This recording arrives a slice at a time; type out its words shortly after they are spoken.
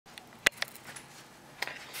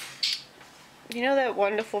You know that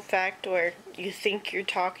wonderful fact where you think you're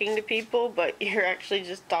talking to people, but you're actually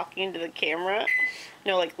just talking to the camera?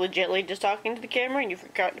 No, like legitimately just talking to the camera and you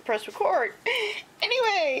forgot to press record.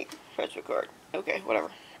 Anyway, press record. Okay, whatever.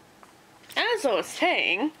 As I was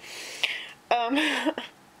saying, I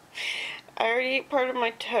already ate part of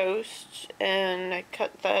my toast and I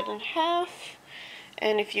cut that in half.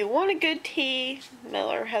 And if you want a good tea,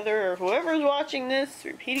 Mel or Heather or whoever's watching this,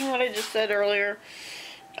 repeating what I just said earlier,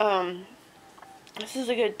 this is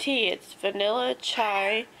a good tea. It's vanilla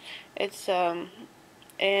chai. It's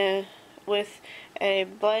and with a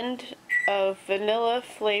blend of vanilla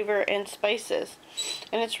flavor and spices,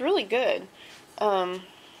 and it's really good.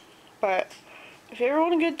 But if you ever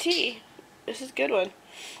want a good tea, this is a good one.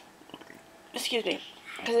 Excuse me,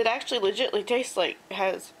 because it actually legitimately tastes like it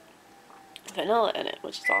has vanilla in it,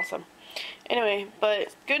 which is awesome. Anyway,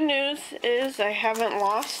 but good news is I haven't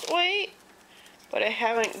lost weight, but I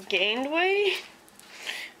haven't gained weight.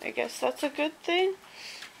 I guess that's a good thing.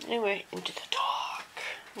 Anyway, into the talk.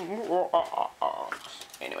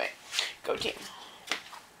 Anyway, go team.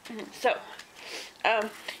 So,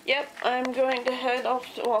 yep, I'm going to head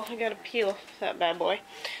off to, well, I gotta peel that bad boy.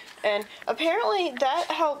 And apparently that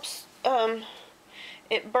helps,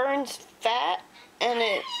 it burns fat and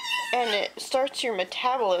it starts your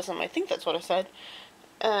metabolism. I think that's what I said.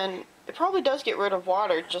 And it probably does get rid of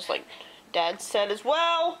water, just like Dad said as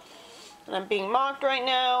well. And I'm being mocked right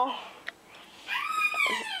now.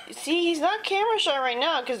 See, he's not camera shy right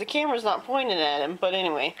now because the camera's not pointed at him. But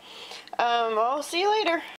anyway, I'll see you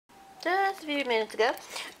later. Just a few minutes ago.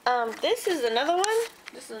 This is another one.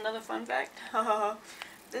 This is another fun fact.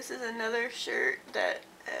 This is another shirt that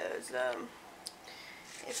has,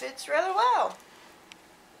 it fits rather well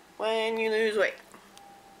when you lose weight.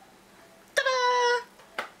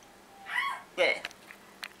 Ta-da! Yeah.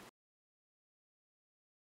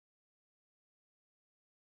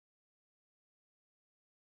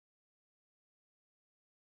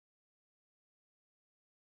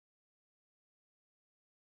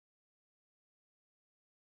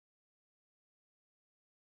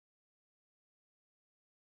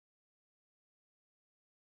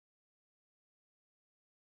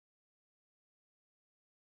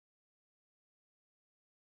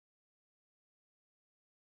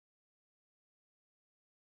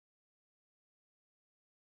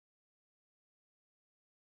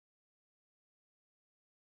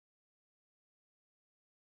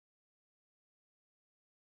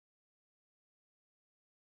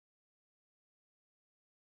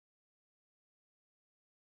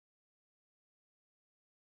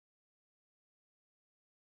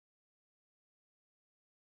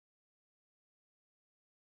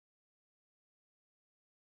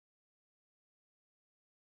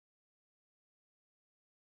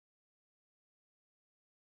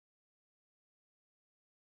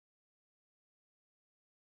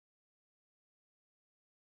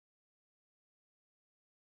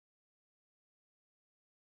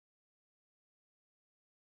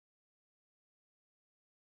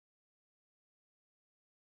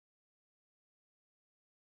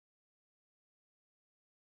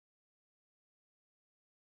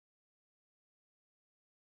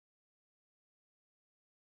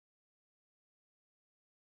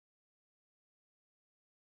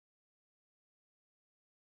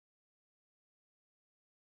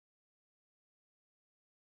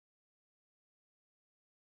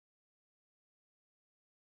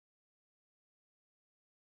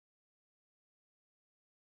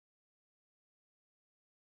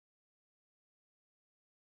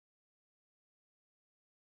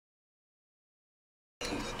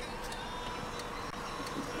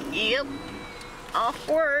 Yep, off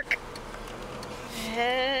work,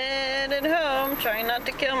 headed home, trying not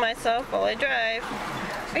to kill myself while I drive.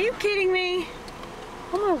 Are you kidding me?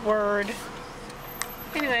 Oh my word.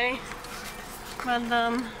 Anyway, but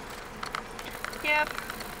yep,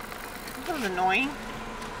 that was annoying.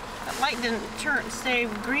 That light didn't stay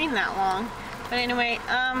green that long. But anyway,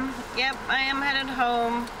 yep, I am headed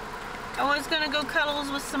home. I was gonna go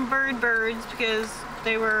cuddles with some birds because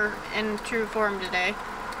they were in true form today.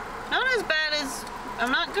 Not as bad as,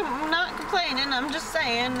 I'm not complaining, I'm just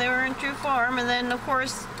saying they were in true form. And then of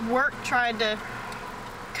course work tried to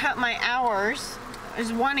cut my hours,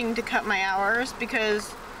 is wanting to cut my hours,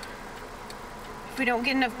 because if we don't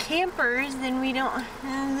get enough campers then we don't,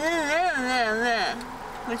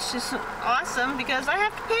 which is awesome because I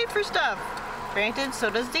have to pay for stuff. Granted, so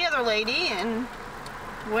does the other lady and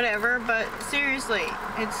whatever, but seriously,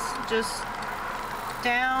 it's just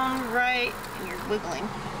downright, and you're wiggling.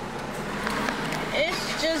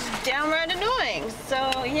 It's just downright annoying.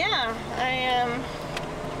 So yeah, I am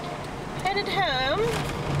headed home.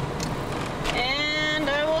 And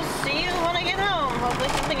I will see you when I get home. Hopefully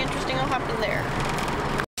something interesting will happen there.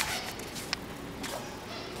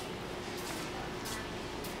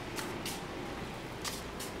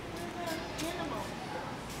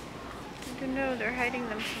 I don't know, they're hiding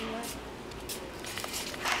them somewhere.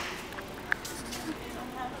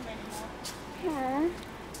 Aww.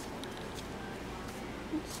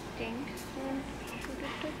 It stinks.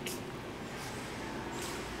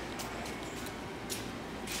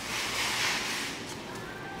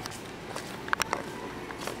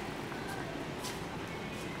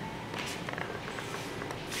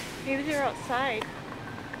 Maybe they're outside.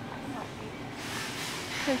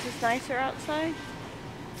 Since it's nicer outside.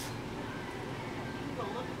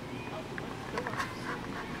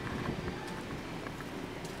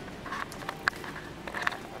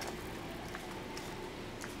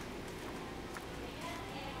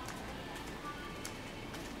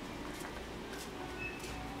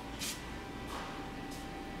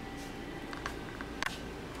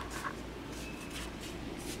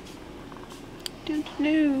 Don't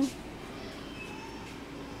know.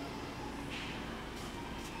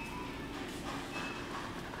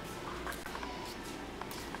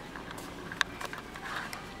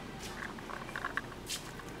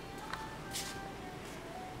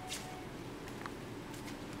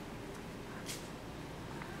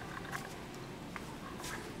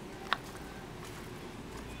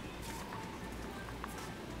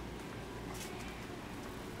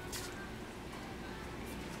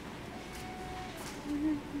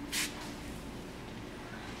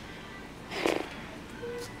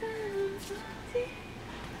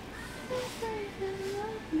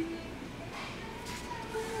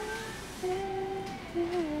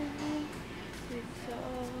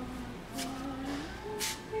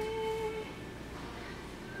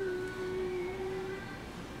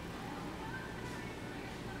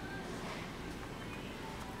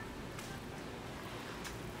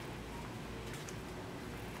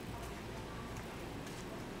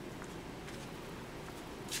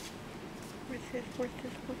 Where's this?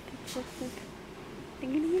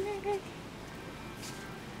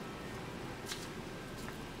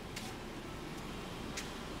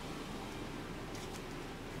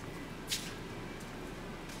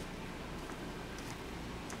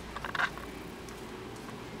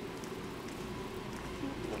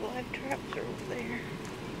 The live traps are over there.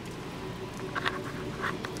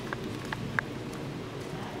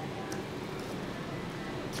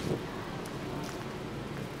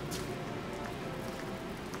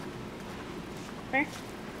 Where?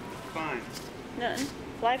 Fine. Nothing.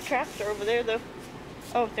 Live traps are over there though.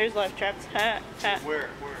 Oh, there's live traps. Ha, ha. Where did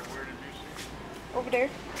you see it? Over there.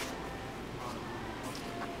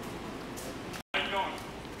 How you doing?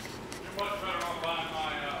 You're much better off buying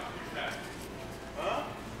my two-pack. Huh?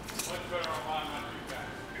 Much better off buying my two-pack.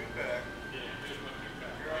 Two-pack? Yeah, here's my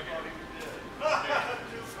two-pack. Here, I thought he was dead.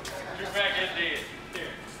 Two-pack is dead.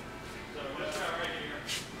 Here. So this guy right here,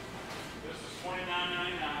 this is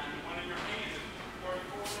 $29.99. The one in your hand is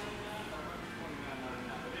 $34.99 or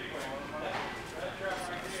 $29.99. But anyway, that trap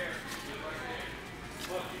right there is right there.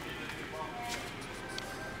 Plus you get this big bump.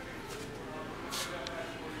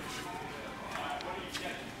 What do you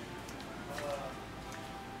get?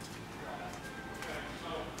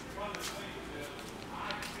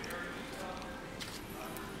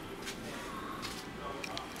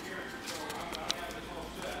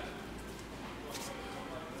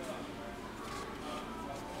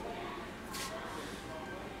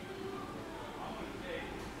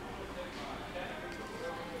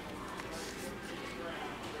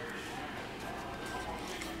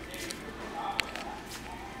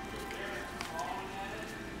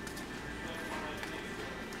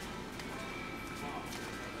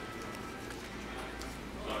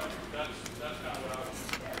 That's kind of what I was.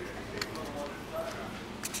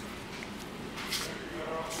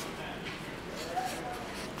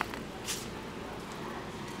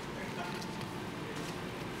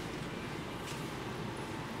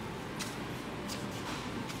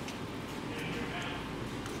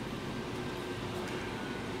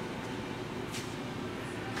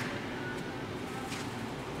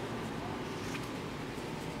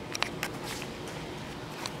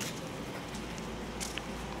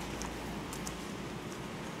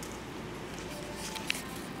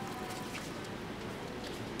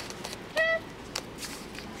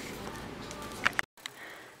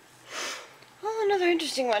 Another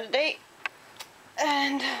interesting one today.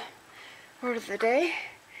 And word of the day,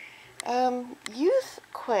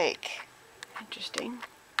 youthquake. Interesting.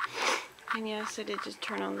 And yes, I did just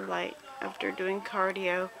turn on the light after doing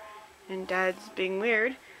cardio and Dad's being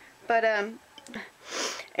weird. But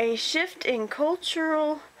a shift in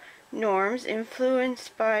cultural norms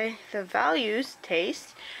influenced by the values,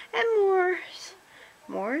 tastes, and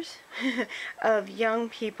mores of young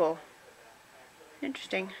people.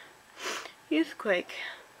 Interesting. Youthquake.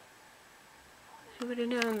 Who would have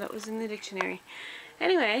known that was in the dictionary?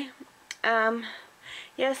 Anyway,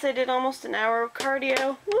 yes, I did almost an hour of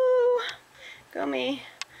cardio. Woo! Go me.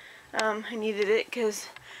 I needed it because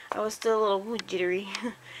I was still a little jittery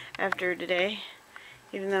after today,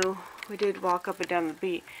 even though we did walk up and down the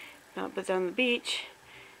beach. Not but down the beach.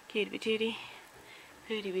 Cutie patootie,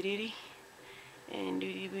 pootie patootie, and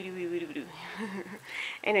doody booty boo boo boo.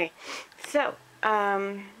 Anyway, so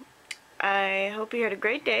I hope you had a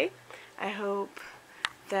great day. I hope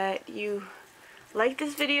that you liked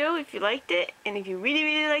this video if you liked it, and if you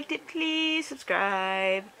really liked it, please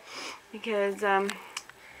subscribe, because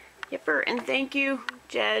yepper. And thank you,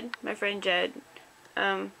 Jed, my friend Jed.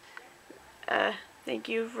 Thank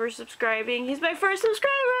you for subscribing. He's my first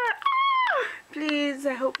subscriber. Ah! Please,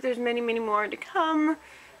 I hope there's many more to come.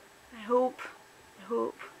 I hope,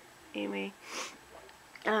 Amy.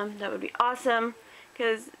 That would be awesome,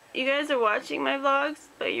 because you guys are watching my vlogs,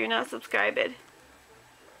 but you're not subscribed.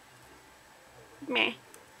 Meh.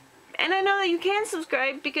 And I know that you can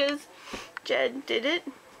subscribe because Jed did it.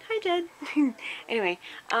 Hi, Jed. Anyway,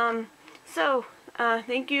 so,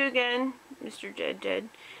 thank you again, Mr. Jed.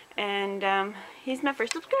 And, he's my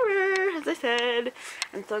first subscriber, as I said.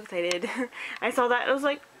 I'm so excited. I saw that, I was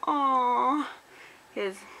like, aww.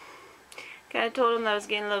 Because, kind of told him that I was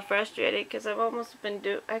getting a little frustrated, because I've almost been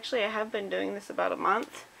actually, I have been doing this about a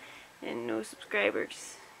month, and no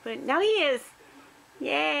subscribers. But now he is.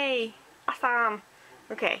 Yay. Awesome.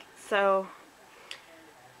 Okay, so,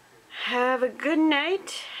 have a good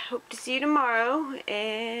night. Hope to see you tomorrow,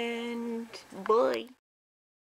 and bye.